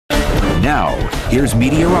Now, here's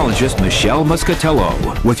meteorologist Michelle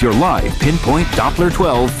Muscatello with your live Pinpoint Doppler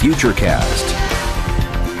 12 Futurecast.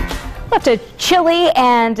 Left a chilly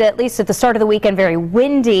and, at least at the start of the weekend, very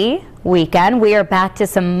windy weekend. We are back to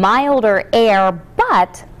some milder air,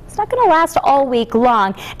 but it's not going to last all week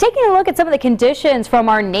long. Taking a look at some of the conditions from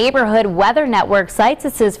our neighborhood weather network sites.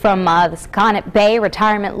 This is from the Sakonnet Bay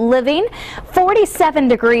Retirement Living. 47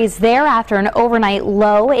 degrees there after an overnight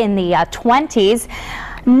low in the 20s.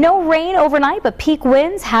 No rain overnight, but peak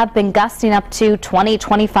winds have been gusting up to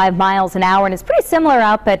 20-25 miles an hour, and it's pretty similar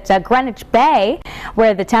up at Greenwich Bay,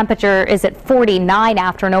 where the temperature is at 49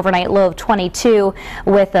 after an overnight low of 22,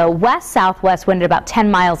 with a west-southwest wind at about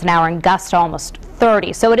 10 miles an hour and gusts almost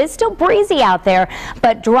 30. So it is still breezy out there,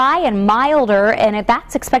 but dry and milder, and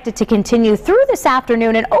that's expected to continue through this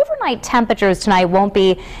afternoon. And overnight temperatures tonight won't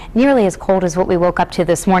be nearly as cold as what we woke up to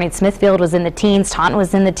this morning. Smithfield was in the teens, Taunton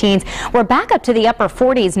was in the teens. We're back up to the upper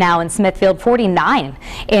 40s now in Smithfield, 49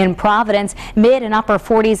 in Providence, mid and upper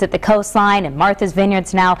 40s at the coastline, and Martha's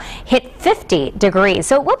Vineyards now hit 50 degrees.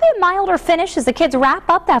 So it will be a milder finish as the kids wrap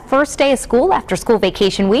up that first day of school after school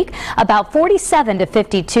vacation week. About 47 to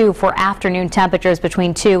 52 for afternoon temperatures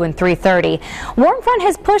between 2 and 3:30. Warm front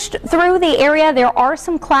has pushed through the area. There are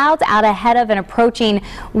some clouds out ahead of an approaching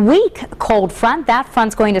weak cold front. That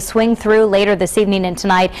front's going to swing through later this evening and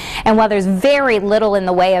tonight, and while there's very little in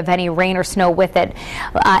the way of any rain or snow with it,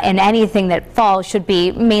 and anything that falls should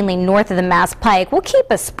be mainly north of the Mass Pike, we'll keep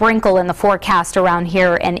a sprinkle in the forecast around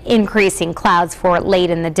here and increasing clouds for late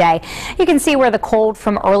in the day. You can see where the cold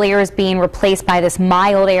from earlier is being replaced by this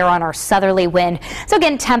mild air on our southerly wind. So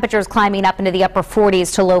again, temperatures climbing up into the upper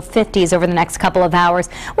 40s to low 50s over the next couple of hours,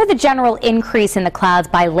 with a general increase in the clouds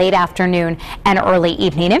by late afternoon and early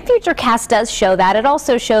evening. And Futurecast does show that. It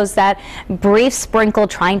also shows that brief sprinkle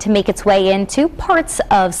trying to make its way into parts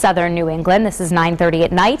of southern New England. This is 9:30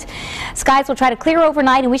 at night. Skies will try to clear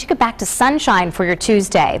overnight, and we should get back to sunshine for your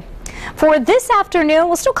Tuesday. For this afternoon,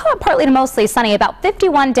 we'll still call it partly to mostly sunny, about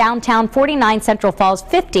 51 downtown, 49 Central Falls,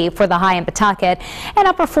 50 for the high in Pawtucket, and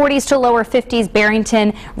upper 40s to lower 50s,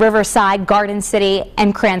 Barrington, Riverside, Garden City,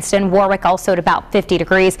 and Cranston. Warwick also at about 50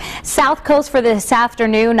 degrees. South Coast for this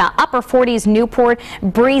afternoon, upper 40s, Newport,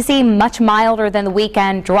 breezy, much milder than the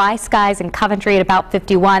weekend, dry skies in Coventry at about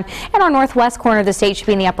 51, and our northwest corner of the state should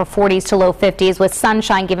be in the upper 40s to low 50s, with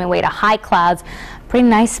sunshine giving way to high clouds. Pretty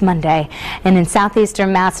nice Monday. And in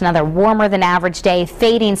southeastern Mass, another warmer than average day,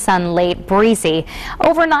 fading sun late, breezy.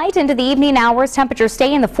 Overnight into the evening hours, temperatures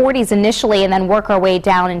stay in the 40s initially and then work our way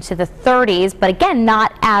down into the 30s, but again,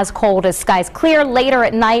 not as cold as skies clear. Later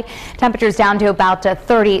at night, temperatures down to about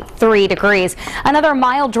 33 degrees. Another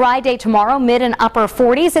mild, dry day tomorrow, mid and upper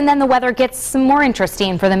 40s, and then the weather gets more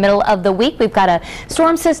interesting for the middle of the week. We've got a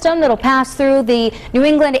storm system that'll pass through the New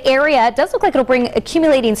England area. It does look like it'll bring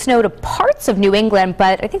accumulating snow to parts of New England,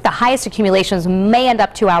 but I think the highest accumulations may end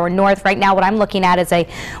up to our north. Right now, what I'm looking at is a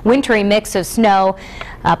wintry mix of snow,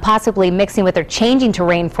 possibly mixing with or changing to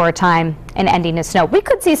rain for a time and ending as snow. We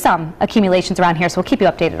could see some accumulations around here, so we'll keep you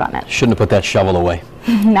updated on it. Shouldn't have put that shovel away.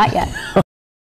 Not yet.